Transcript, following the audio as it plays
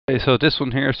Okay, so this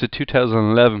one here is the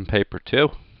 2011 paper 2.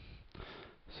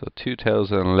 So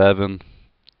 2011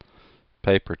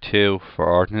 paper 2 for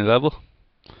ordinary level.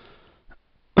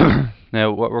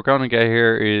 Now what we're going to get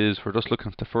here is we're just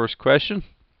looking at the first question.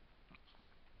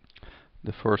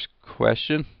 The first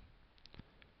question.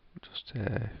 Just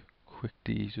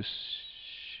quickly just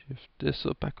shift this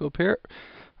up back up here.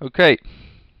 Okay.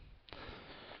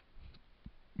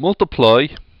 Multiply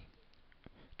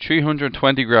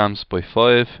 320 grams by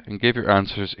 5 and give your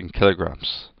answers in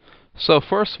kilograms. So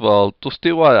first of all, just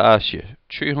do what I asked you.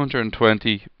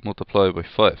 320 multiplied by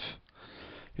 5.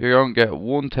 You're going to get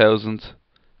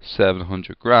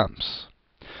 1,700 grams.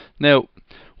 Now,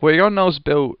 what you're going to notice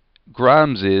about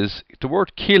grams is the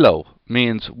word kilo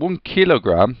means 1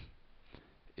 kilogram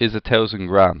is 1,000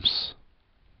 grams.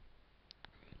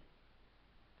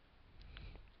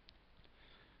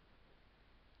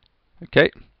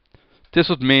 Okay, this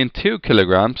would mean 2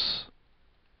 kilograms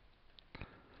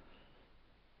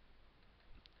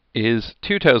is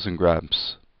 2,000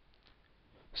 grams.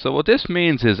 So what this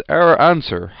means is our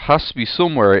answer has to be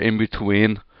somewhere in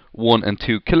between 1 and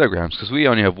 2 kilograms, because we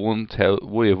only have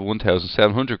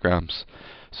 1,700 grams.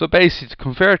 So basically, to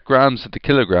convert grams into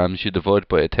kilograms, you divide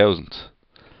by 1,000.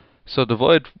 So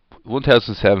divide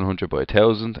 1,700 by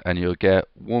 1,000 and you'll get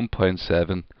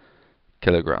 1.7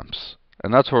 kilograms.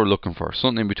 And that's what we're looking for,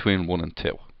 something between 1 and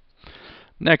 2.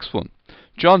 Next one.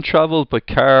 John travelled by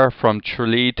car from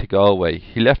Tralee to Galway.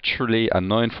 He left Tralee at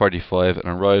 9:45 and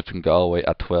arrived in Galway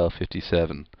at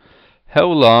 12:57. How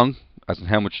long, as in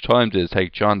how much time, did it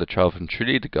take John to travel from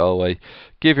Tralee to Galway?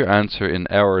 Give your answer in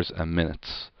hours and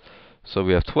minutes. So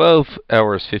we have 12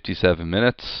 hours 57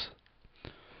 minutes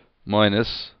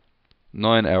minus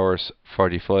 9 hours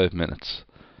 45 minutes.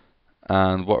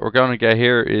 And what we're going to get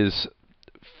here is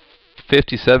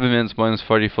 57 minutes minus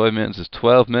 45 minutes is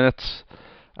 12 minutes,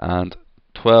 and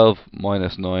 12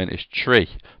 minus 9 is 3.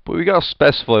 But we got to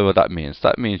specify what that means.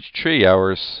 That means 3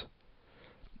 hours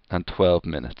and 12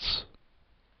 minutes.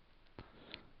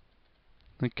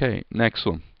 Okay, next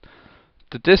one.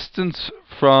 The distance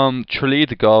from Tralee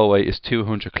to Galway is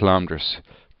 200 kilometers.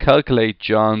 Calculate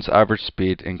John's average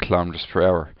speed in kilometers per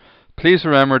hour. Please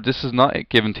remember, this is not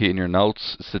given to you in your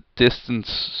notes. It's the distance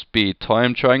speed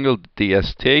time triangle,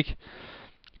 DST.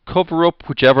 Cover up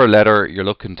whichever letter you're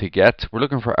looking to get. We're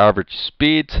looking for average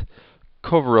speed.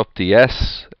 Cover up the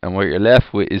S, and what you're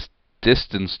left with is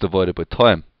distance divided by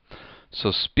time.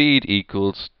 So speed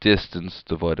equals distance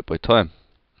divided by time.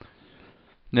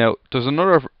 Now, there's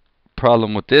another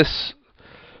problem with this.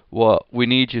 What we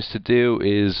need you to do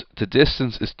is, the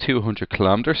distance is 200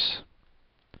 kilometers.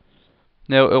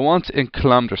 Now, it wants in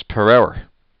kilometers per hour.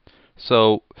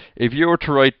 So, if you were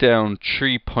to write down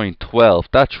 3.12,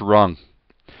 that's wrong.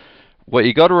 What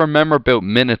you got to remember about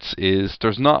minutes is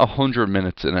there's not 100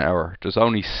 minutes in an hour. There's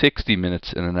only 60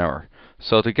 minutes in an hour.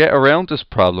 So to get around this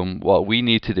problem, what we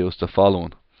need to do is the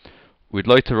following. We'd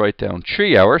like to write down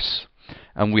 3 hours,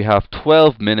 and we have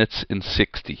 12 minutes in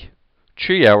 60.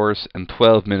 3 hours and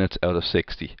 12 minutes out of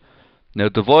 60. Now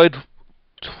divide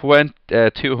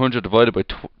 200 divided by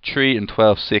 3 and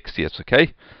 12 60ths,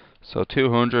 okay? So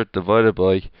 200 divided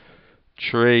by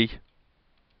 3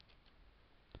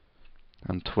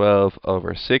 and 12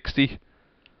 over 60,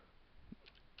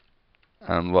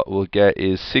 and what we'll get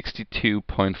is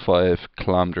 62.5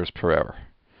 kilometers per hour.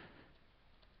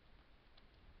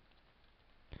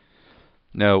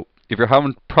 Now, if you're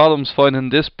having problems finding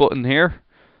this button here,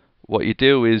 what you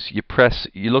do is you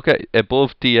look at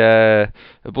above the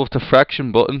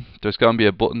fraction button. There's going to be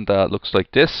a button that looks like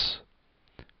this,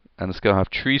 and it's going to have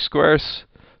 3 squares.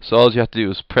 So all you have to do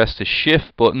is press the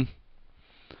shift button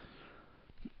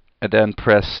and then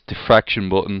press the fraction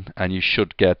button, and you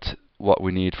should get what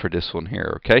we need for this one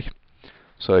here, okay?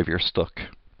 So if you're stuck.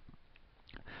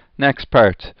 Next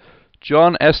part.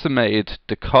 John estimated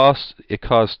the cost. It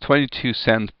cost 22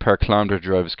 cents per kilometre to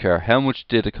drive his car. How much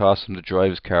did it cost him to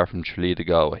drive his car from Tralee to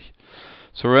Galway?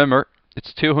 So remember,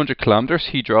 it's 200 kilometres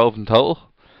he drove in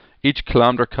total. Each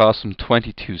kilometre cost him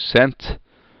 22 cents.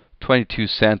 22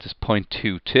 cents is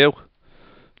 0.22.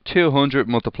 200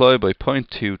 multiplied by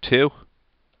 0.22.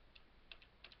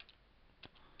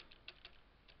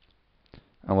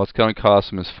 And what's going to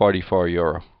cost him is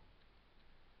 €44.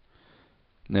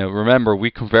 Now remember, we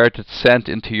converted cent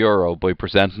into euro by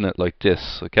presenting it like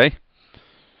this, okay?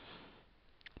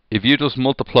 If you just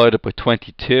multiplied it by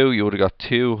 22, you would have got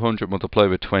 200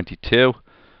 multiplied by 22,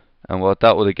 and what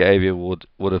that would have gave you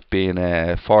would have been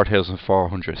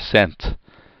 4,400 cents.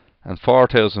 And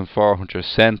 4,400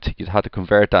 cents, you'd have to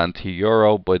convert that into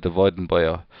euro by dividing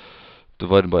by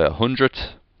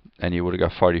 100, and you would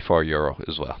have got €44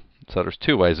 as well. So there's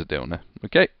 2 ways of doing it,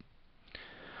 okay?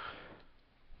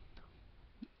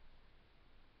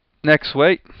 Next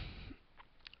way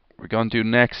we're going to do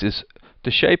next is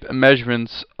the shape and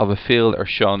measurements of a field are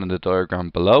shown in the diagram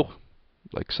below,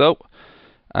 like so.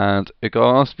 And it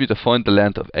goes to be to find the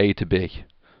length of A to B.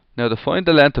 Now to find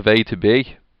the length of A to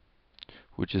B,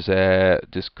 which is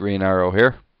this green arrow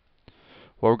here,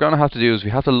 what we're going to have to do is we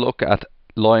have to look at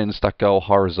lines that go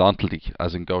horizontally,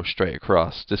 as in go straight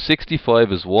across. The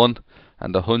 65 is one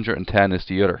and the 110 is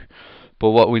the other.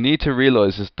 But what we need to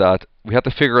realize is that we have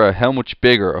to figure out how much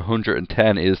bigger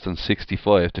 110 is than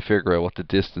 65 to figure out what the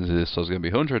distance is. So it's going to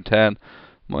be 110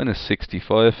 minus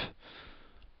 65.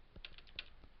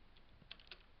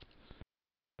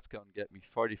 That's going to get me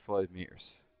 45 meters.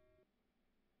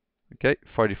 Okay,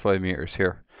 45 meters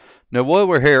here. Now while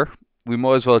we're here, we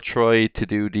might as well try to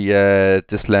do the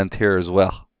this length here as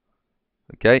well.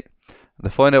 Okay, and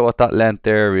to find out what that length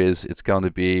there is, it's going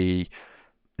to be,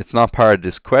 it's not part of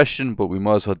this question, but we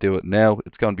might as well do it now.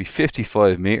 It's going to be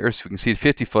 55 meters. We can see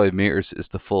 55 meters is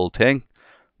the full thing,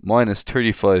 minus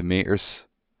 35 meters.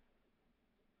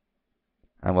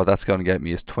 And what that's going to get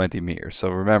me is 20 meters. So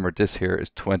remember, this here is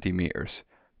 20 meters,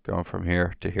 going from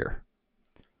here to here.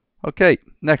 Okay,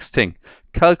 next thing.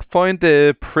 Find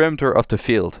the perimeter of the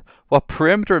field. What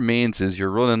perimeter means is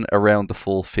you're running around the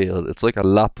full field. It's like a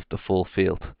lap of the full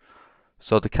field.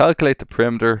 So to calculate the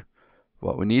perimeter,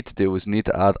 what we need to do is we need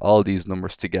to add all these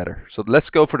numbers together. So let's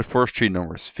go for the first three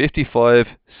numbers, 55,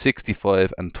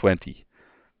 65 and 20.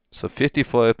 So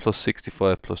 55 plus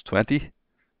 65 plus 20.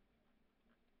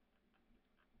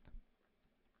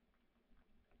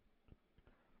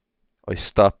 I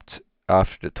stopped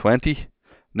after the 20.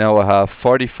 Now I have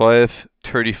 45,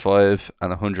 35 and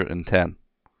 110.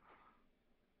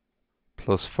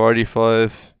 Plus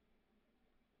 45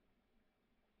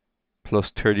 plus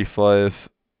 35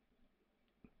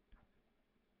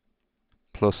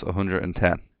 plus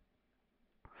 110.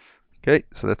 Okay,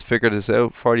 so let's figure this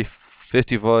out.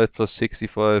 55 plus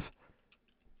 65.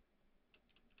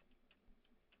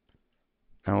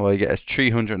 And what I get is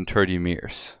 330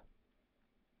 meters.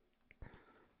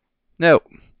 Now,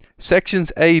 sections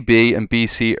A, B and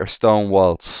BC are stone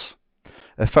walls.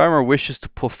 A farmer wishes to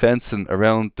put fencing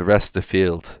around the rest of the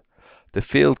field. The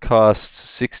field costs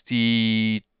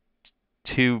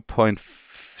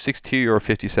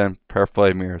 62.50 per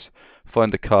 5 meters.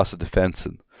 Find the cost of the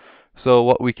fencing. So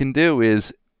what we can do is,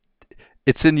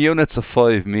 it's in units of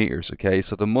 5 meters, okay?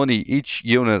 So the money, each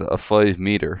unit of 5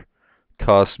 meter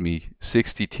cost me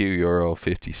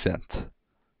 €62.50.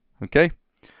 Okay?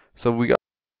 So we got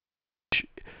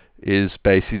is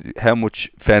basically how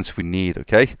much fence we need,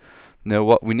 okay? Now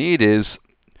what we need is,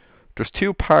 there's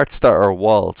two parts that are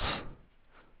walls.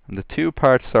 And the two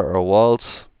parts that are walls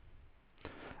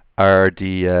are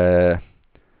the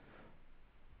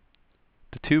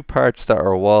two parts that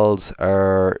are walls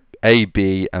are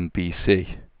AB and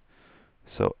BC.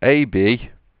 So AB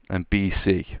and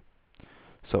BC.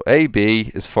 So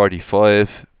AB is 45,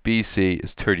 BC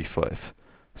is 35.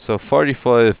 So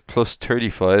 45 plus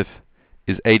 35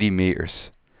 is 80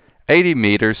 meters. 80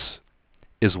 meters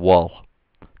is wall.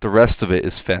 The rest of it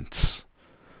is fence.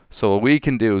 So what we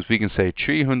can do is we can say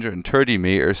 330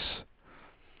 meters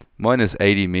minus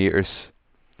 80 meters,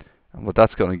 and what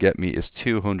that's going to get me is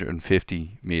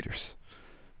 250 meters.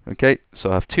 Okay,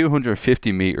 so I have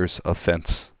 250 meters of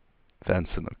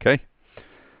fencing, okay?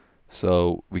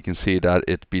 So we can see that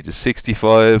it'd be the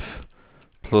 65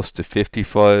 plus the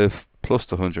 55 plus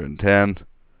the 110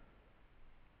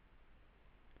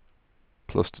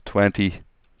 plus the 20.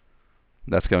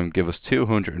 That's going to give us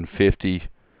 250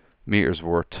 meters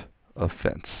worth of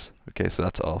fence. Okay, so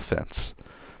that's all fence.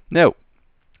 Now,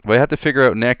 what I have to figure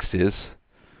out next is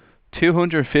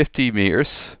 250 meters.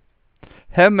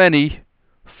 How many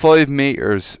 5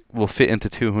 meters will fit into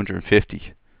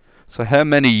 250? So how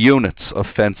many units of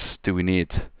fence do we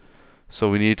need? So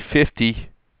we need 50.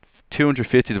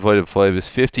 250 divided by 5 is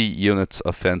 50 units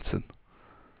of fencing.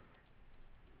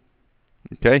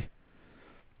 Okay.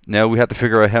 Now we have to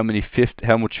figure out how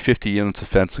much 50 units of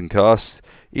fencing costs.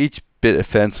 Each bit of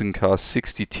fencing costs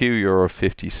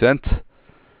 €62.50.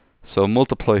 So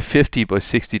multiply 50 by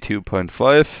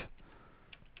 62.5,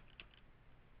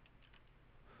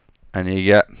 and you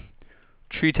get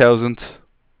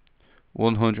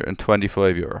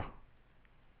 €3,125.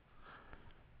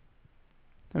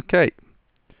 Okay.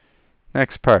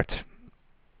 Next part.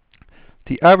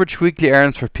 The average weekly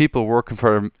earnings for people working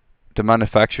for the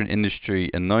manufacturing industry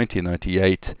in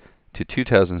 1998 to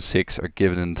 2006 are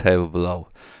given in the table below.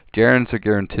 The earnings are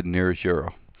guaranteed near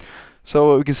 €0. So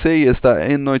what we can see is that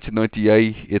in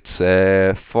 1998 it's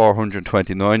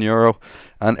 €429,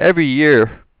 and every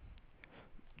year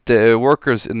the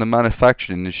workers in the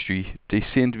manufacturing industry, they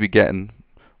seem to be getting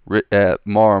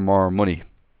more and more money.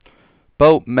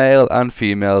 Both male and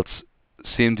females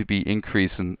seem to be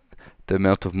increasing the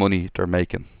amount of money they're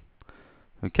making.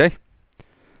 Okay,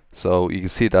 so you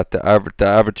can see that the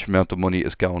average amount of money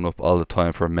is going up all the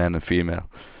time for men and female.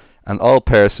 And all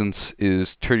persons is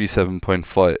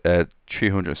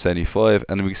 375,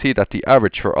 and we see that the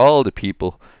average for all the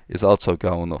people is also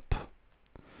going up.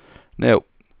 Now,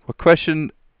 what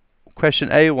question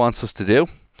A wants us to do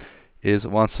is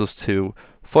it wants us to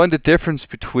find the difference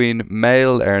between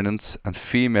male earnings and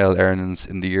female earnings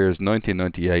in the years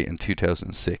 1998 and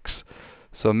 2006.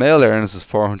 So male earnings is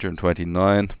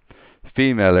 429,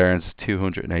 female earnings is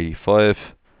 285.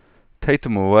 Take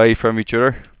them away from each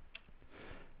other,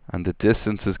 and the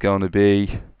distance is going to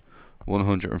be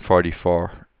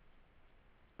 144,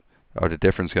 or the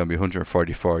difference is going to be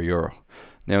 €144.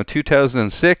 Now in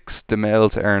 2006, the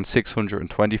males earned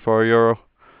 €624.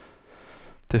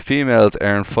 The females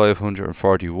earn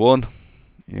 541.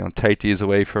 You know, take these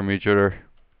away from each other,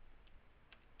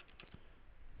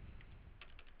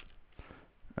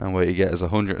 and what you get is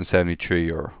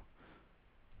 €173.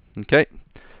 Okay.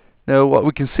 Now what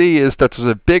we can see is that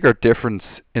there's a bigger difference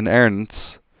in earnings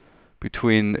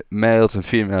between males and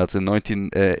females in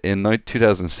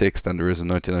 2006 than there is in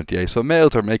 1998. So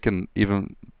males are making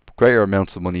even greater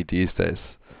amounts of money these days.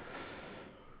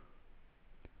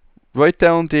 Write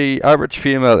down the average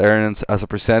female earnings as a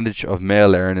percentage of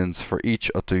male earnings for each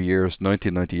of the years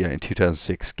 1998 and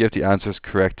 2006. Give the answers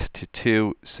correct to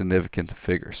two significant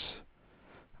figures.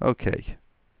 Okay,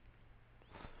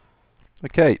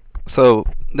 so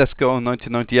let's go on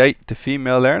 1998. The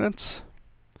female earnings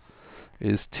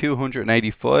is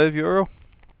 €285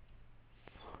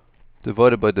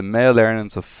 divided by the male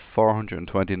earnings of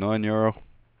 €429,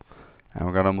 and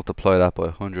we're going to multiply that by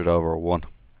 100 over 1.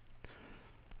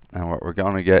 And what we're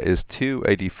going to get is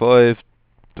 285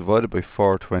 divided by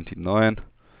 429,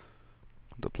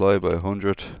 multiply by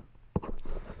 100,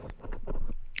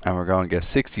 and we're going to get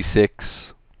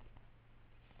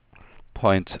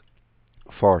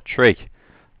 66.43.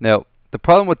 Now, the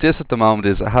problem with this at the moment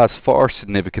is it has 4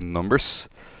 significant numbers,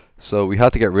 so we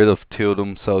had to get rid of 2 of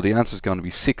them, so the answer is going to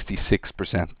be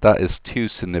 66%. That is 2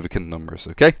 significant numbers,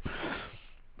 okay?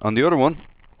 On the other one,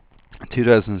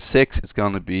 2006, it's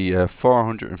going to be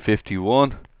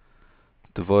 451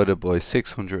 divided by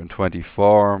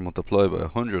 624 multiplied by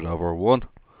 100 over 1.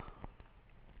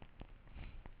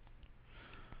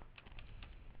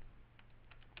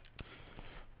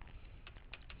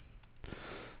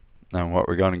 And what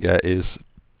we're going to get is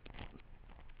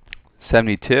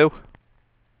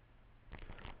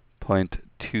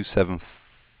 72.2756.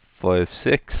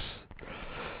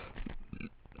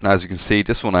 As you can see,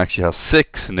 this one actually has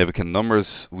 6 significant numbers.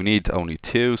 We need only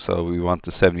 2, so we want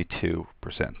the 72%.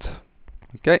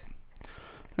 Okay.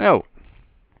 Now,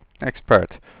 next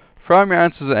part. From your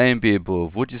answers A and B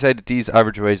above, would you say that these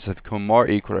average wages have become more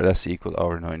equal or less equal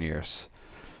over 9 years?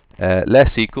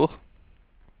 Less equal.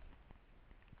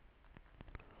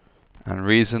 And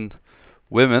reason,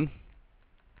 women,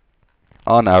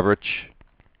 on average,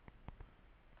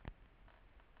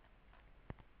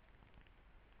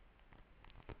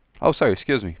 oh, sorry,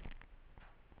 excuse me.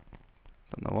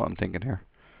 Don't know what I'm thinking here.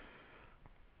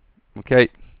 Okay.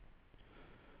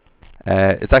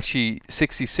 It's actually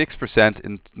 66%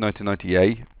 in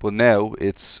 1998, but now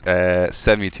it's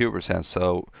 72%,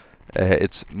 so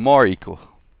it's more equal.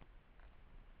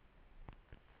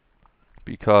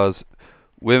 Because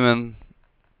women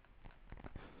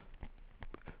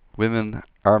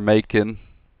are making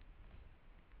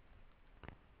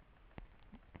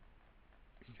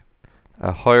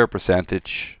a higher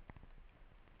percentage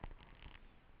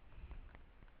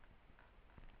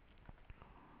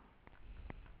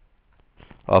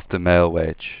of the male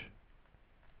wage.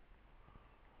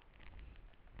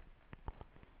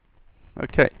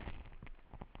 Okay.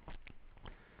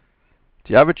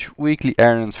 The average weekly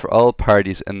earnings for all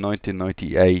parties in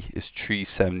 1998 is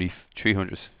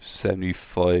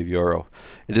 €375.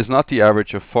 It is not the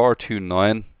average of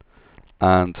 429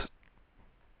 and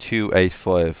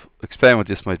 285. Explain what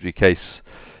this might be the case.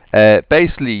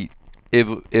 Basically,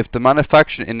 if the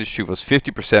manufacturing industry was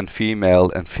 50% female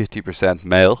and 50%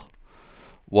 male,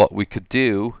 what we could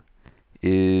do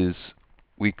is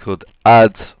we could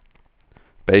add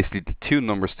basically the 2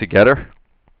 numbers together.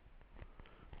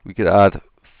 We could add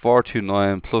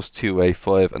 429 plus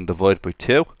 285 and divide by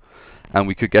 2, and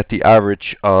we could get the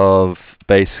average of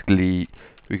basically,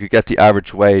 we could get the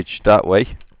average wage that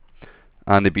way,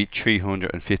 and it'd be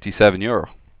 €357.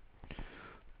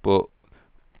 But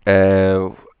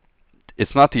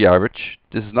it's not the average.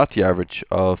 This is not the average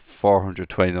of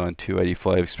 429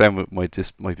 285. Explain what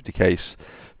this might be the case,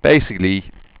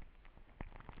 Basically,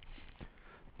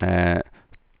 uh,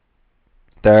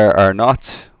 there are not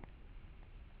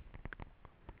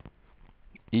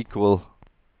equal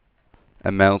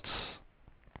amounts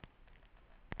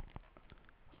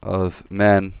of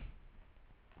men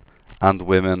and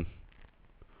women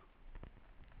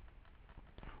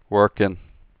working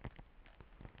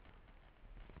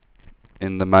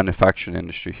in the manufacturing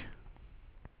industry.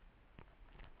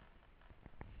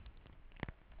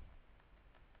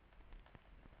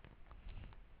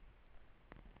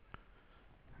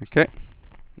 Okay,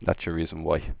 that's your reason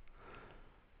why.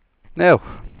 Now,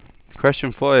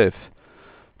 question 5.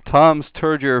 Tom's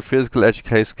third year physical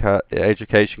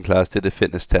education class did a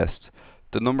fitness test.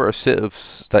 The number of sit-ups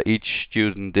that each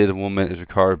student did in 1 minute is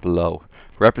recorded below.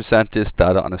 Represent this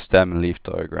data on a stem and leaf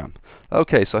diagram.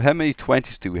 Okay, so how many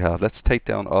 20s do we have? Let's take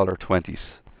down all our 20s.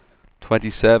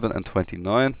 27 and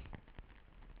 29.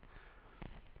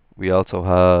 We also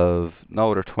have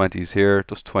no other 20s here,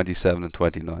 just 27 and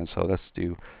 29. So let's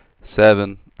do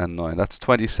 7 and 9. That's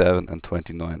 27 and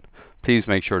 29. Please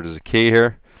make sure there's a key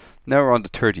here. Now we're on the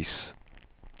 30s.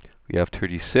 We have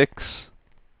 36.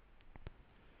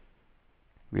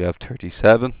 We have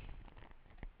 37.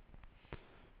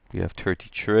 We have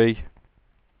 33.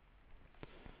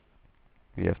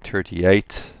 We have 38.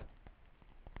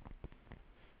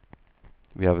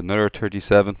 We have another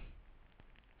 37.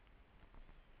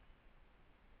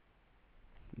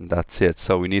 And that's it.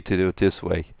 So we need to do it this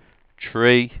way.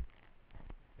 3,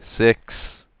 6,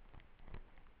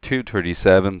 2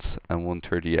 37s and 1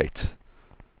 38.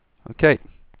 Okay.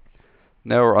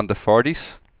 Now we're on the 40s.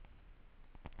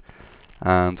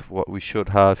 And what we should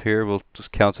have here, we'll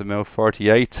just count them out.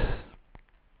 48.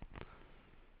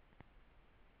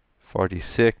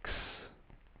 46.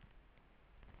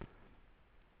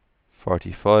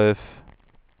 45.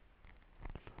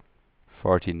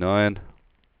 49.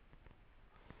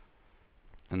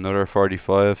 Another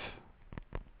 45.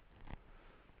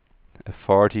 A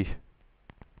 40.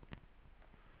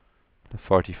 A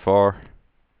 44.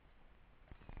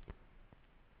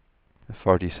 A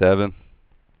 47.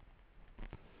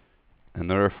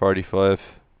 Another 45.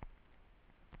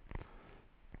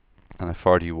 And a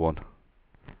 41.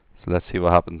 So let's see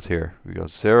what happens here. We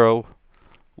got 0,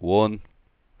 1,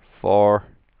 4,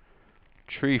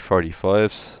 3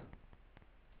 45s,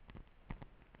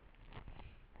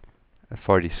 a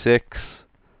 46,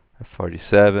 a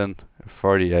 47, a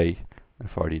 48, and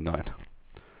 49.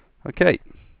 Okay,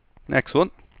 next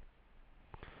one.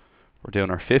 We're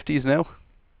doing our 50s now.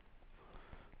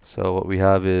 So what we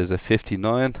have is a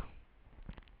 59,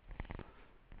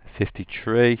 a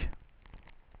 53,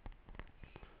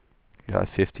 we have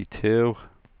 52,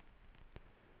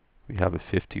 we have a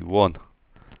 51,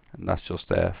 and that's just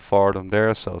 4 of them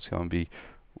there, so it's going to be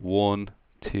 1,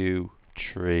 2,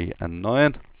 3, and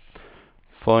 9.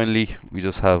 Finally, we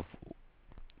just have,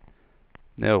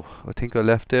 no, I think I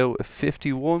left out a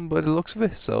 51 by the looks of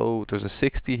it, so there's a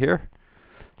 60 here,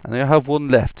 and I have one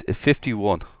left, a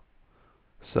 51.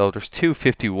 So there's two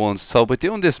 51s. So by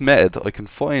doing this method, I can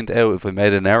find out if I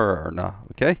made an error or not.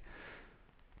 Okay.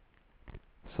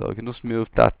 So I can just move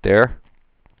that there,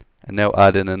 and now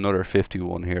add in another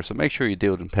 51 here. So make sure you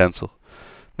do it in pencil.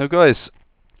 Now, guys,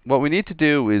 what we need to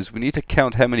do is we need to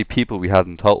count how many people we had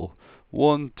in total.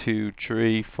 1, 2,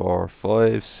 3, 4,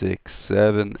 5, 6,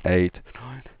 7, 8,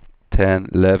 9, 10,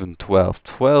 11, 12.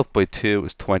 12 by 2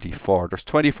 is 24. There's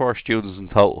 24 students in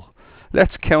total.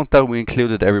 Let's count that we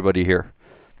included everybody here.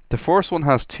 The first one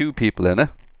has 2 people in it.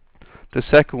 The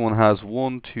second one has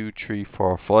 1, 2, 3,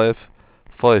 4, 5.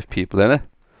 5 people in it.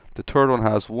 The third one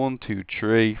has 1, 2,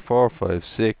 3, 4, 5,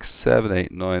 6, 7,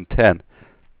 8, 9, 10.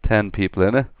 10 people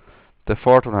in it. The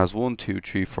fourth one has 1, 2,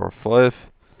 3, 4, 5.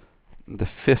 And the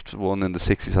fifth one in the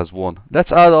 60s has 1.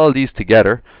 Let's add all these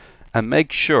together and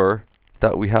make sure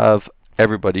that we have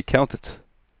everybody counted.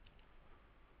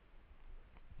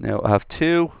 Now I have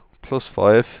 2 plus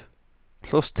 5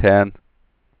 plus 10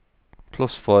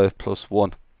 plus 5 plus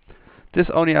 1. This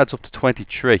only adds up to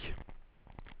 23.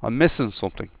 I'm missing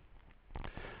something.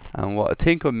 And what I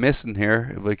think I'm missing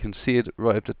here, if I can see it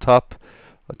right at the top,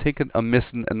 I think I'm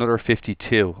missing another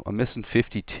 52. I'm missing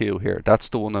 52 here. That's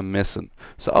the one I'm missing.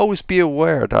 So always be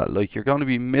aware that you're going to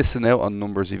be missing out on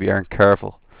numbers if you aren't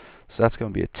careful. So that's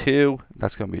going to be a 2,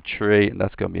 that's going to be a 3, and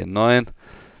that's going to be a 9.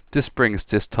 This brings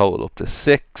this total up to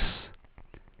 6.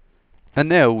 And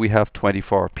now we have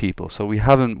 24 people. So we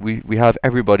have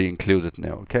everybody included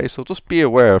now, okay? So just be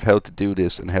aware of how to do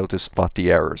this and how to spot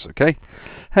the errors, okay?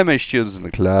 How many students in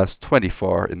the class?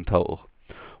 24 in total.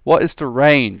 What is the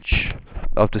range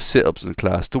of the sit-ups in the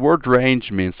class? The word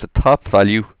range means the top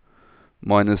value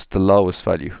minus the lowest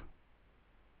value.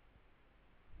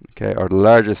 Okay, or the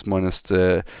largest minus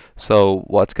the, so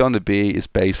what's going to be is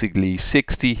basically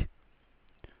 60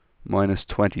 minus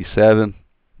 27,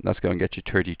 that's going to get you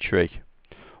 33.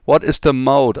 What is the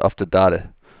mode of the data?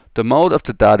 The mode of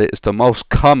the data is the most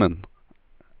common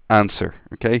answer,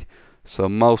 okay? So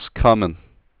most common.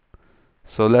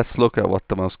 So let's look at what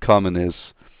the most common is.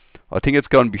 I think it's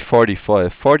going to be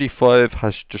 45. 45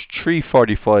 has just 3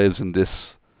 45s in this,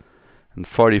 and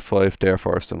 45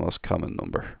 therefore is the most common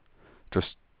number.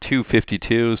 There's 2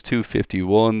 52s, 2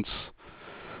 51s,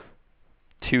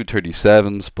 2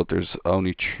 37s, but there's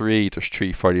only 3, there's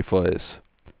 3 45s.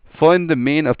 Find the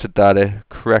mean of the data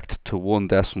correct to one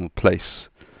decimal place.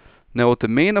 Now what the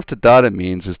mean of the data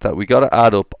means is that we got to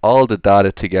add up all the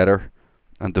data together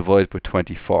and divide by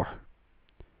 24.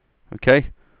 Okay?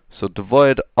 So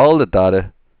divide all the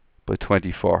data by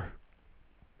 24.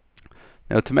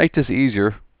 Now to make this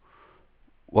easier,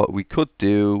 what we could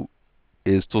do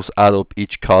is just add up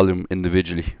each column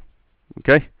individually.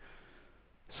 Okay?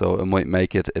 So it might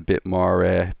make it a bit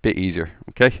more, bit easier.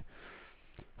 Okay?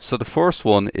 So the first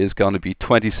one is going to be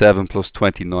 27 plus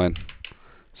 29.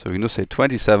 So we can just say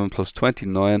 27 plus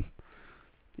 29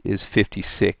 is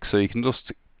 56. So you can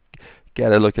just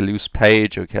get like a loose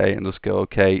page, okay, and just go,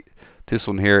 okay, this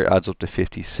one here adds up to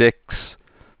 56.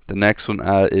 The next one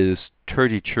is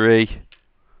 33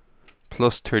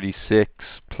 plus 36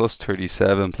 plus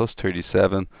 37 plus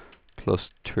 37 plus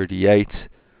 38.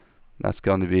 That's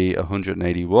going to be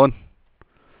 181.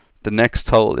 The next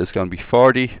total is going to be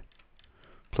 40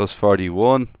 plus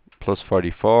 41 plus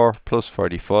 44 plus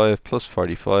 45 plus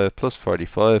 45 plus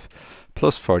 45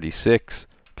 plus 46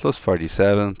 plus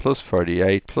 47 plus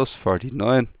 48 plus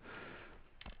 49.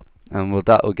 And what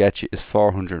that will get you is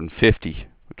 450.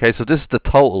 Okay, so this is the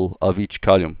total of each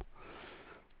column.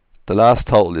 The last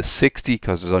total is 60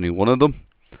 because there's only one of them.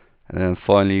 And then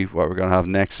finally what we're going to have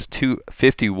next is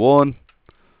 51,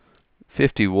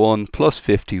 51 plus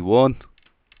 51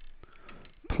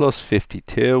 plus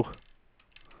 52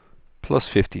 plus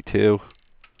 52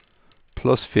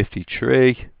 plus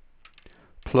 53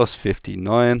 plus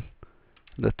 59.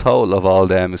 The total of all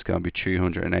them is going to be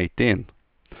 318.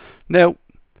 Now,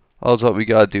 all what we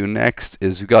got to do next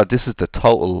is this is the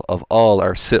total of all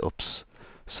our sit-ups.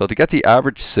 So to get the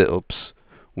average sit-ups,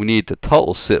 we need the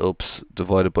total sit-ups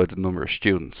divided by the number of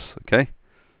students. Okay.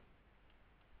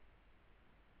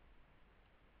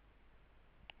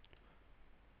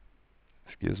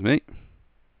 Excuse me.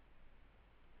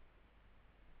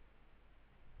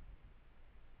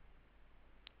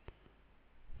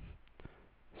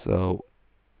 So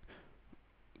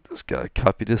just gotta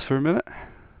copy this for a minute.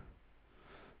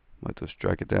 Might just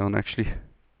drag it down actually.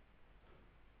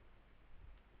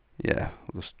 Yeah,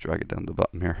 we'll just drag it down the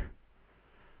bottom here.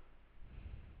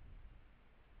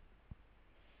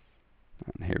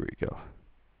 And here we go.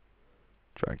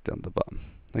 Drag down the bottom.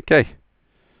 Okay.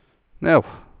 Now,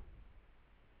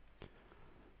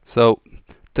 so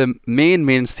the mean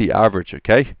means the average,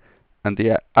 okay? And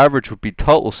the average would be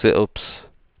total sit-ups,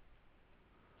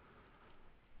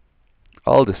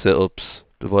 all the sit-ups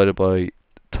divided by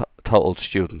total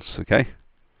students, okay?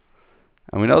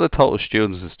 And we know the total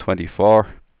students is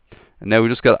 24. And now we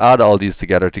just got to add all these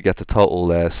together to get the total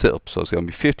sit-ups. So it's going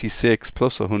to be 56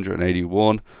 plus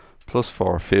 181 plus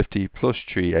 450 plus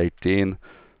 318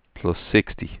 plus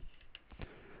 60.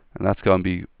 And that's going to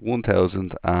be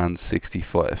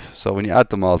 1065. So when you add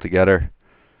them all together,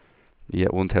 you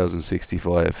get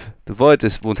 1065. Divide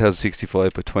this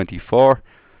 1065 by 24,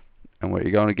 and what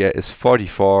you're going to get is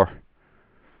 44.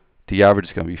 The average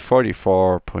is going to be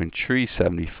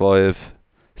 44.375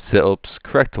 sit-ups,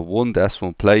 correct to one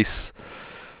decimal place.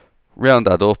 Round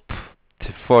that up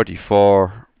to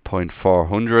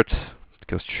 44.400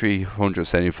 because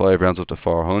 375 rounds up to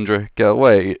 400. Get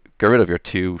rid of your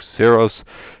 2 zeros,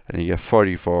 and you get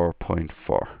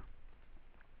 44.4.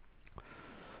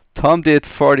 Tom did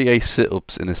 48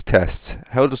 sit-ups in his test.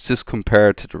 How does this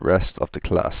compare to the rest of the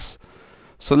class?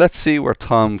 So let's see where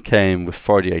Tom came with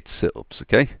 48 sit-ups,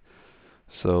 okay?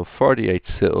 So 48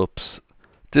 sit-ups.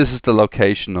 This is the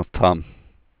location of Tom.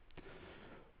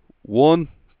 1,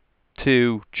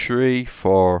 2, 3,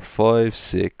 4, 5,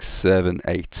 6, 7,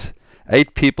 8.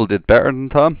 8 people did better than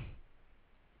Tom.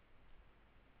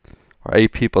 Or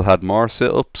 8 people had more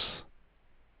sit-ups.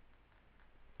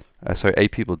 Sorry,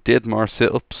 8 people did more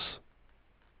sit-ups.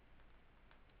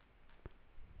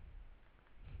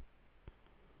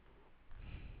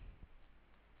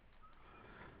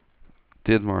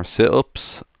 Did more sit-ups.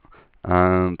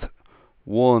 And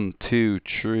 1, 2,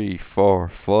 3,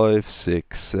 4, 5,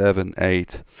 6, 7, 8,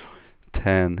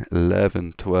 10,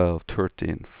 11, 12,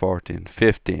 13, 14,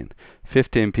 15.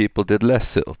 15 people did less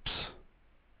sit-ups.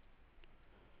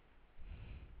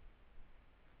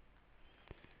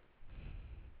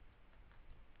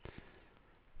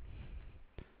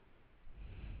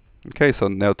 Okay, so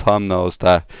now Tom knows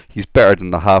that he's better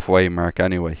than the halfway mark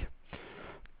anyway.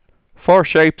 Four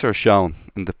shapes are shown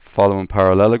in the following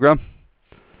parallelogram,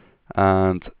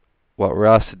 and what we're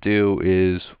asked to do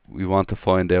is we want to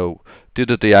find out, do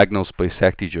the diagonals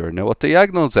bisect each other. Now what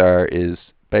diagonals are is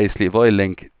basically if I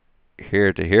link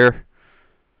here to here,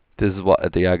 this is what a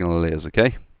diagonal is,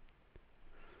 okay?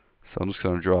 So I'm just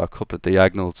going to draw a couple of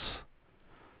diagonals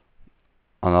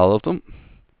on all of them.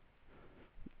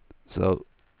 So,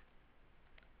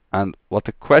 and what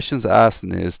the question's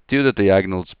asking is, do the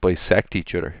diagonals bisect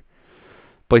each other?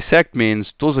 Bisect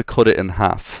means, does it cut it in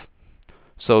half?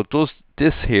 So does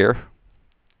this here,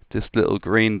 this little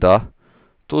green dot,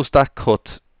 does that cut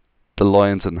the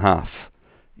lines in half?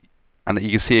 And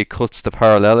you can see it cuts the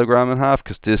parallelogram in half,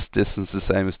 because this distance is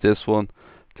the same as this one's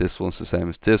the same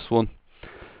as this one.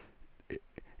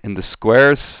 In the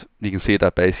squares, you can see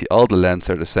that basically all the lengths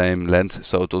are the same length,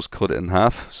 so it does cut it in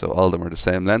half, so all of them are the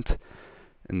same length.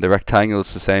 In the rectangle,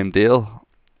 it's the same deal,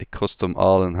 it cuts them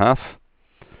all in half.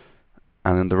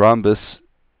 And in the rhombus,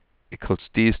 it cuts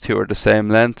these two are the same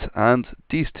length, and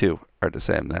these two are the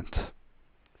same length.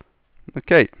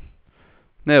 Okay,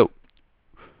 now,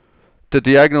 the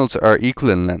diagonals are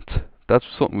equal in length. That's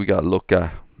something we got to look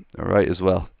at, alright, as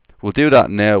well. We'll do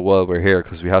that now while we're here,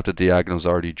 because we have the diagonals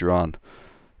already drawn.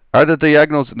 Are the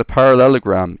diagonals in the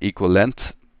parallelogram equal length?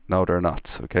 No, they're not.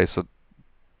 Okay, so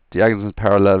diagonals in the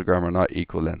parallelogram are not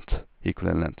equal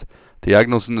in length.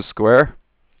 Diagonals in the square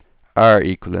are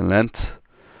equal in length.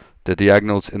 The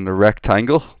diagonals in the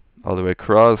rectangle, all the way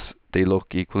across, they look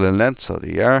equal in length, so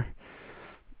they are.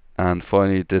 And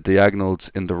finally, the diagonals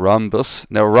in the rhombus.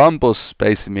 Now, rhombus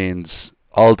basically means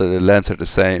all the lengths are the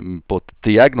same, but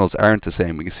the diagonals aren't the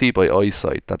same. We can see by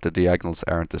eyesight that the diagonals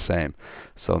aren't the same.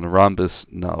 So in the rhombus,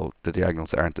 no, the diagonals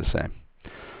aren't the same.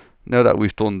 Now that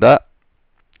we've done that,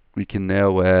 we can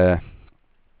now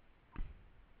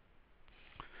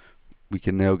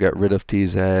get rid of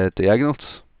these diagonals.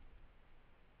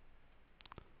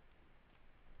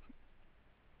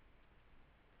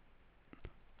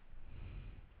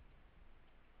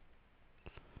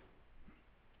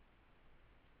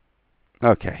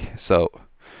 Okay, so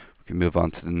we can move on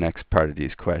to the next part of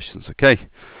these questions. Okay,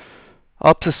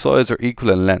 opposite sides are equal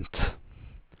in length.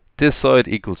 This side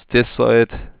equals this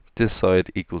side. This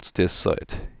side equals this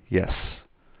side. Yes.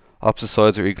 Opposite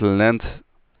sides are equal in length.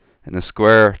 In a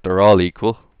square, they're all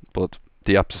equal, but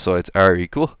the opposite sides are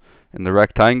equal. In the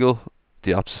rectangle,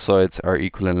 the opposite sides are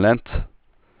equal in length,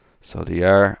 so they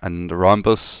are. And in the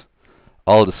rhombus,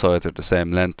 all the sides are the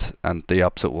same length, and the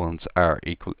opposite ones are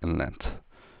equal in length.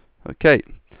 Okay,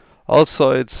 opposite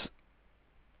sides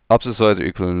are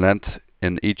equal in length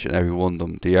in each and every one of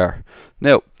them. They are.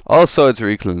 Now, all sides are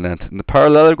equal in length. In the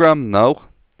parallelogram, no.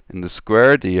 In the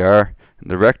square, they are. In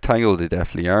the rectangle, they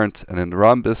definitely aren't. And in the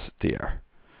rhombus, they are.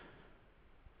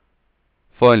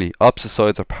 Finally, opposite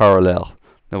sides are parallel.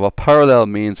 Now, what parallel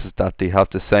means is that they have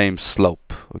the same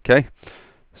slope. Okay?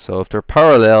 So if they're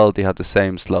parallel, they have the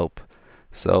same slope.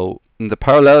 So in the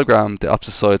parallelogram, the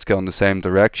opposite sides go in the same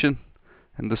direction.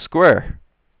 In the square,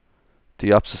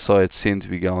 the opposite sides seem to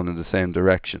be going in the same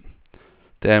direction.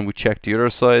 Then we check the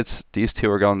other sides. These two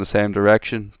are going the same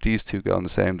direction. These two go in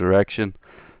the same direction.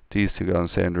 These two go in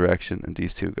the same direction. And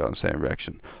these two go in the same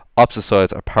direction. Opposite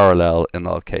sides are parallel in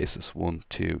all cases. 1,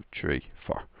 2, 3,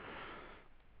 4.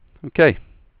 Okay.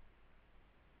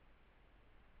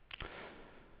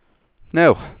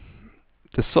 Now,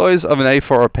 the size of an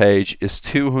A4 page is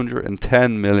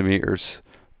 210 millimeters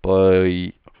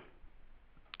by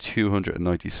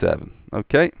 297.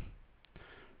 Okay.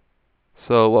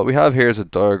 So what we have here is a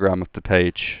diagram of the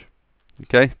page.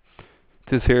 Okay.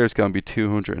 This here is going to be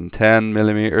 210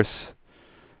 millimeters,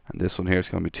 and this one here is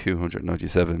going to be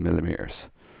 297 millimeters.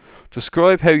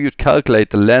 Describe how you'd calculate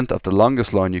the length of the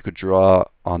longest line you could draw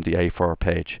on the A4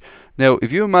 page. Now,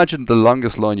 if you imagine the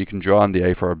longest line you can draw on the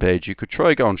A4 page, you could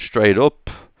try going straight up.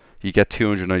 You get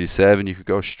 297. You could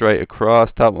go straight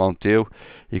across. That won't do.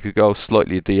 You could go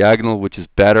slightly diagonal, which is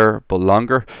better but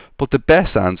longer. But the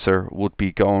best answer would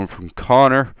be going from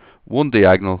corner, one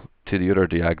diagonal, to the other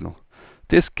diagonal.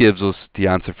 This gives us the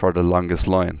answer for the longest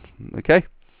line. Okay?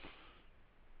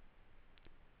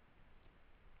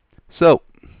 So,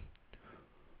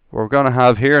 what we're going to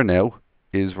have here now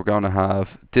is we're going to have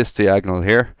this diagonal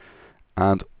here,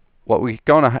 and what we're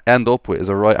going to end up with is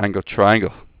a right angled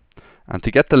triangle. And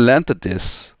to get the length of this,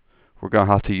 we're going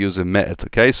to have to use a method.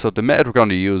 Okay, so the method we're going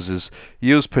to use is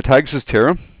use Pythagoras'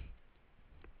 theorem.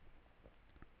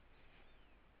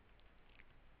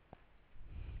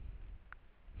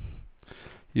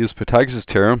 Use Pythagoras'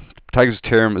 theorem. Pythagoras'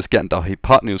 theorem is getting the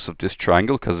hypotenuse of this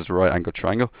triangle, because it's a right angled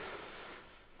triangle,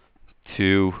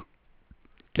 to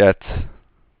Get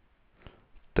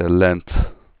the length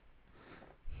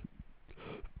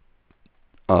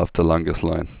of the longest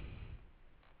line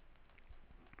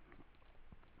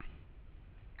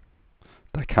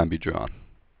that can be drawn.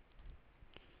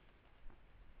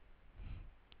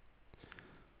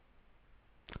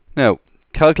 Now,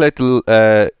 calculate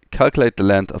the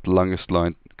length of the longest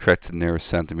line correct to the nearest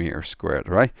centimetre squared,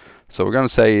 right? So what we're going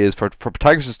to say is, for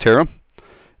Pythagoras' theorem,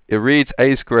 it reads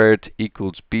a squared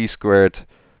equals b squared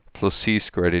plus c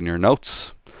squared in your notes.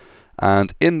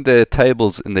 And in the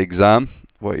tables in the exam,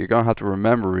 what you're going to have to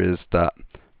remember is that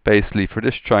basically for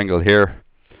this triangle here,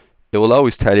 it will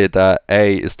always tell you that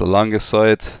a is the longest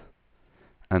side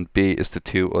and b is the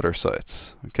two other sides,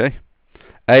 okay?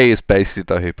 A is basically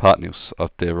the hypotenuse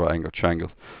of the right angle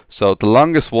triangle. So the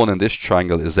longest one in this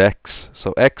triangle is x.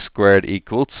 So x squared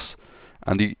equals,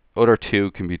 and the other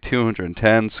two can be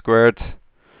 210 squared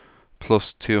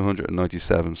plus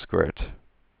 297 squared.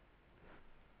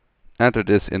 Enter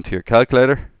this into your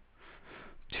calculator.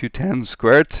 210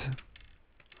 squared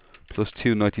plus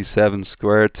 297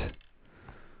 squared.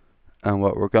 And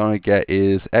what we're going to get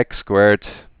is x squared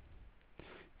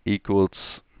equals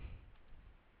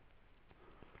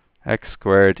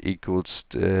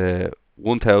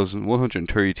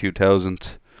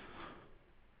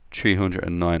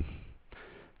 132,309.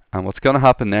 And what's going to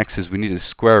happen next is we need to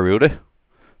square root it,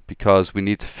 because we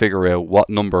need to figure out what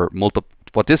number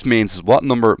what this means is what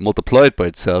number multiplied by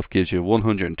itself gives you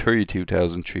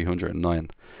 132,309.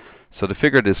 So to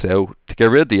figure this out, to get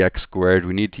rid of the x squared,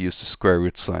 we need to use the square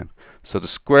root sign. So the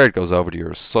squared goes over to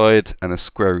your side and a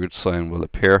square root sign will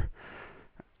appear.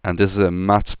 And this is a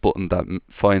maths button that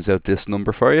finds out this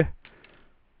number for you.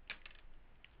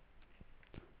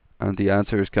 And the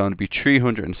answer is going to be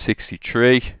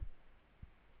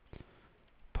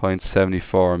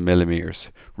 363.74 millimeters.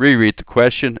 Reread the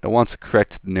question. It wants to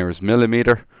correct the nearest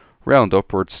millimeter. Round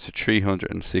upwards to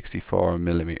 364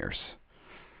 millimeters.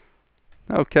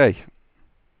 Okay.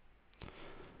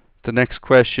 The next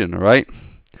question, alright?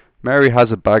 Mary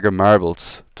has a bag of marbles.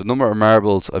 The number of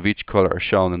marbles of each colour are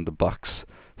shown in the box.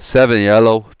 7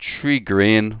 yellow, 3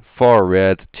 green, 4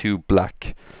 red, 2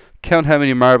 black. Count how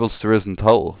many marbles there is in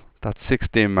total. That's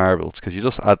 16 marbles, because you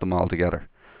just add them all together.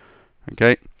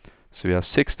 Okay, so we have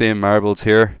 16 marbles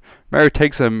here. Mary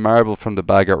takes a marble from the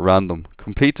bag at random.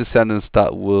 Complete the sentence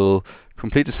below.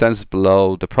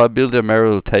 The probability of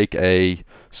Mary will take a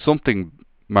something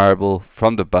marble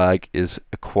from the bag is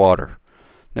a quarter.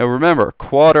 Now remember, a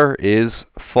quarter is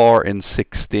 4 in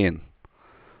 16.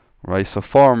 Right, so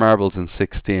 4 marbles in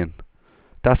 16.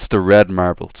 That's the red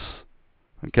marbles.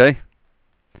 Okay?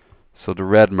 So the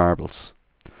red marbles.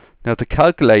 Now to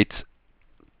calculate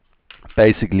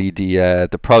basically the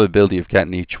probability of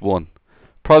getting each one.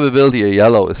 Probability of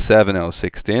yellow is 7 out of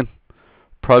 16.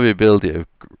 Probability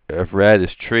of red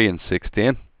is 3 in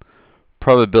 16.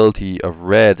 Probability of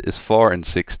red is 4 in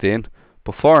 16.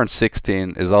 But 4 in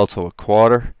 16 is also a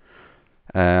quarter.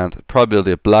 And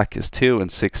probability of black is 2 in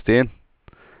 16.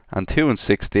 And 2 in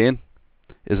 16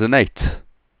 is an eighth.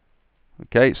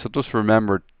 Okay, so just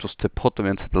remember just to put them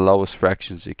into the lowest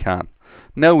fractions you can.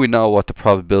 Now we know what the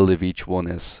probability of each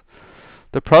one is.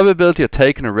 The probability of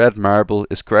taking a red marble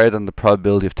is greater than the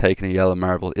probability of taking a yellow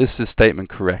marble. Is this statement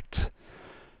correct?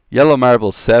 Yellow marble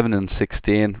is 7 in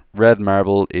 16. Red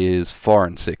marble is 4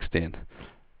 in 16.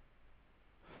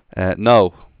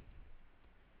 No,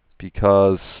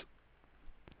 because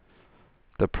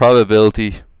the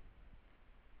probability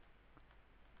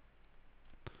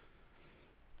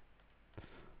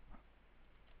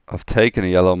of taking a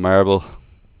yellow marble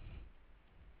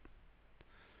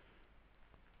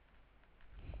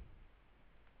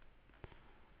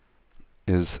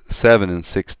is 7 in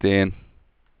 16.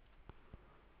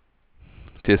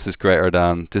 This is greater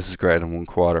than 1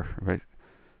 quarter, right?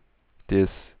 This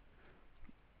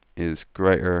is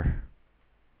greater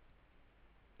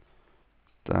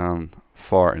than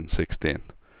 4 in 16.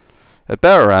 A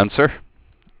better answer,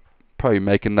 probably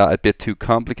making that a bit too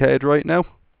complicated right now.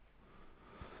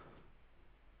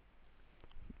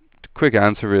 The quick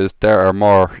answer is there are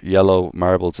more yellow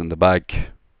marbles in the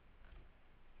bag.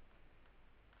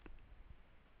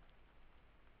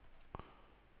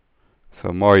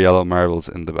 So more yellow marbles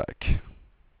in the bag.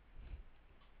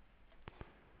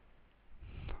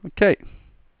 Okay.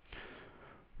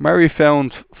 Mary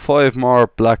found 5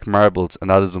 more black marbles and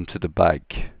added them to the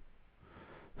bag.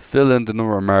 Fill in the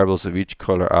number of marbles of each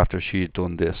colour after she had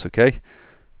done this, okay?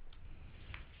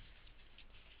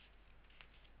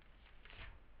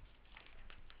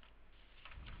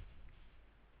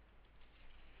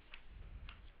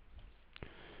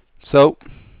 So,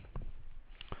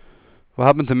 what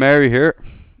happened to Mary here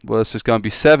was there's going to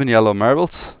be 7 yellow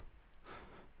marbles.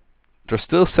 There's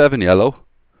still 7 yellow.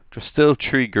 There's still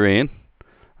 3 green.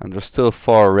 And there's still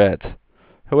 4 red.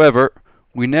 However,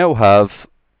 we now have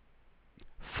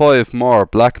 5 more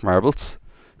black marbles.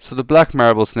 So the black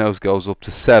marbles now goes up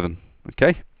to 7.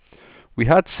 Okay? We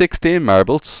had 16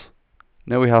 marbles.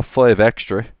 Now we have 5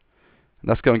 extra. And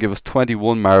that's going to give us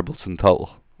 21 marbles in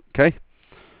total. Okay?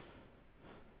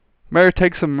 Mary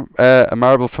takes a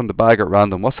marble from the bag at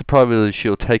random. What's the probability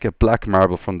she'll take a black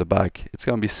marble from the bag? It's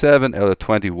going to be 7 out of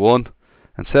 21.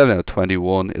 And 7 out of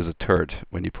 21 is a third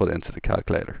when you put it into the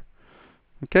calculator.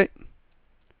 Okay?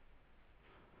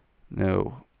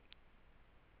 Now,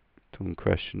 done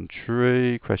question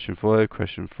 3, question 5,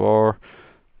 question 4.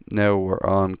 Now we're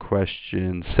on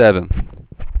question 7.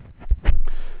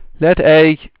 Let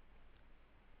A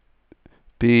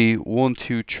be 1,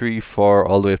 2, 3, 4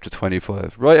 all the way up to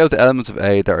 25. Write out the elements of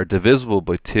A that are divisible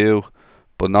by 2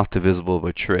 but not divisible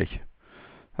by 3.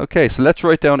 Okay, so let's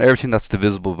write down everything that's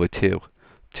divisible by 2.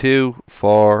 2,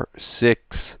 4, 6,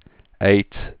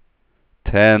 8,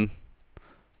 10,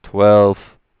 12,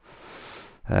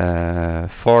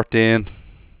 14,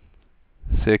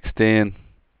 16,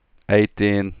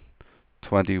 18,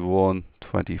 21,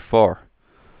 24.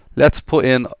 Let's put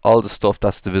in all the stuff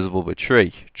that's divisible by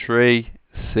 3. 3,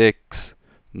 6,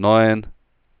 9,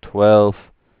 12,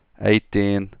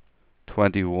 18,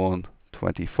 21,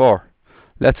 24.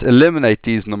 Let's eliminate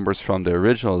these numbers from the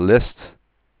original list.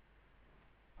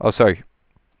 Oh, sorry.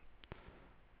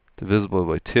 Divisible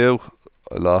by 2.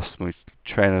 I lost my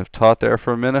train of thought there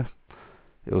for a minute.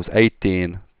 It was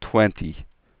 18, 20,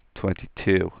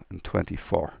 22, and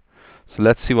 24. So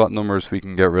let's see what numbers we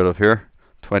can get rid of here.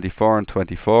 24 and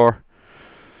 24.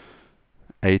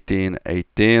 18,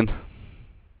 18.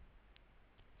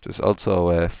 There's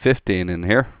also 15 in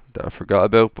here that I forgot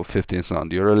about, but 15 is not on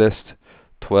the other list.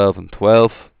 12 and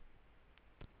 12.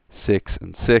 6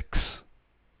 and 6.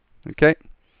 Okay.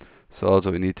 So all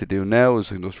we need to do now is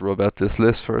we can just rub out this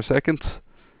list for a second.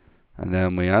 And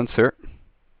then we answer.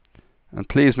 And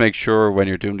please make sure when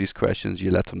you're doing these questions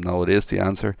you let them know what is the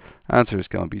answer. Answer is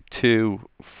going to be 2,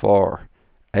 4,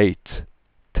 8,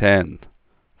 10,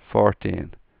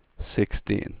 14,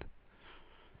 16,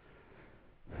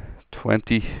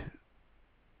 20,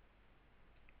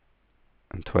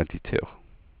 and 22.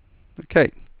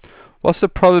 Okay. What's the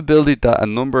probability that a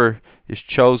number is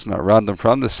chosen at random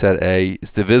from the set A is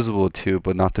divisible by 2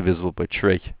 but not divisible by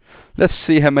 3? Let's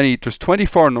see how many. There's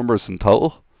 24 numbers in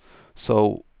total.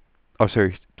 So,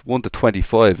 1 to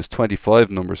 25 is 25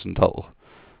 numbers in total.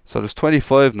 So there's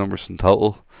 25 numbers in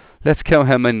total. Let's count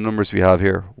how many numbers we have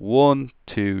here. 1,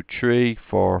 2, 3,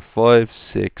 4, 5,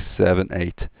 6, 7,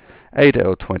 8. 8 out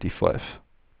of 25.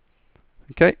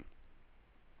 Okay.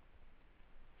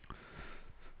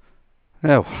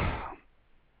 Now.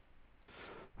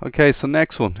 Okay, so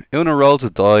next one. Una rolls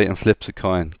a die and flips a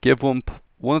coin. Give one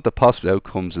of the possible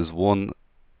outcomes is the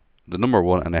number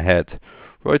 1 and a head.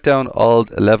 Write down all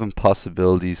 11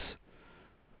 possibilities,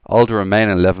 all the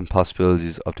remaining 11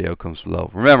 possibilities of the outcomes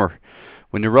below. Remember,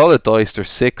 when you roll a dice, there's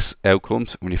 6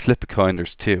 outcomes. When you flip a coin,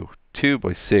 there's 2. 2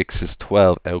 by 6 is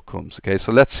 12 outcomes. Okay,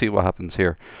 so let's see what happens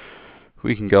here.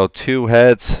 We can go 2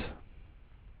 heads,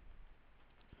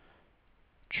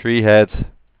 3 heads,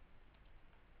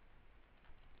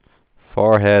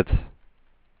 4 heads,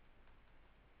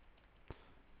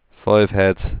 5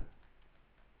 heads,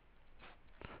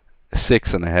 6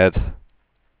 and a head.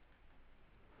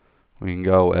 We can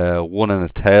go 1 and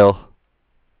a tail,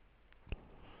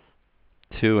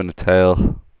 2 and a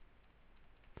tail,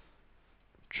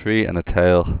 3 and a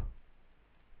tail,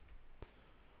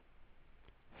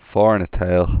 4 and a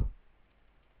tail,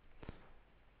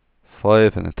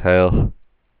 5 and a tail,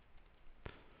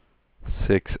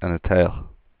 6 and a tail.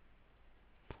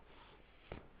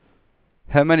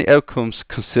 How many outcomes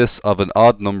consist of an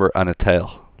odd number and a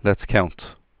tail? Let's count.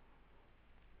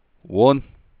 1,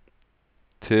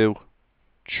 2,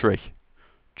 3.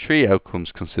 3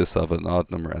 outcomes consist of an odd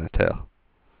number and a tail.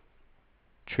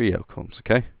 3 outcomes,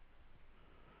 okay?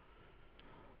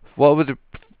 What would the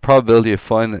probability of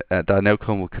finding that an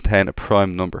outcome will contain a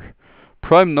prime number?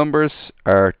 Prime numbers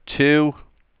are 2,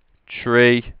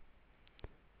 3,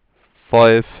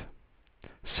 5.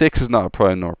 6 is not a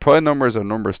prime number. Prime numbers are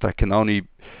numbers that can only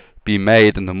be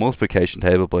made in the multiplication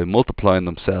table by multiplying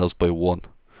themselves by 1.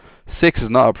 6 is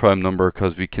not a prime number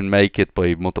because we can make it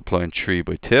by multiplying 3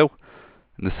 by 2.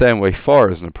 In the same way,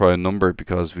 4 isn't a prime number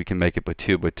because we can make it by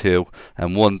 2 by 2,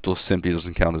 and 1 just simply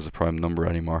doesn't count as a prime number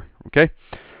anymore. Okay?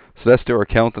 So let's do our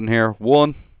counting here.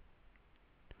 1,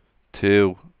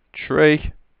 2,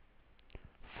 3,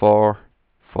 4,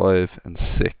 5, and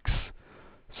 6.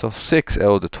 So 6 out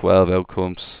of the 12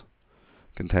 outcomes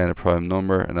contain a prime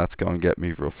number, and that's going to get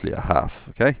me roughly a half.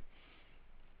 Okay?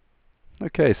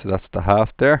 Okay, so that's the half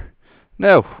there.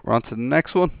 Now, we're on to the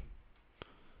next one.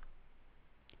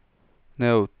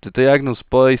 Now, the diagonals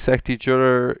bisect each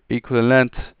other, equal in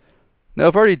length. Now,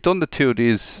 I've already done the two of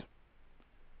these,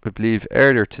 I believe,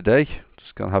 earlier today.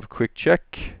 Just going to have a quick check.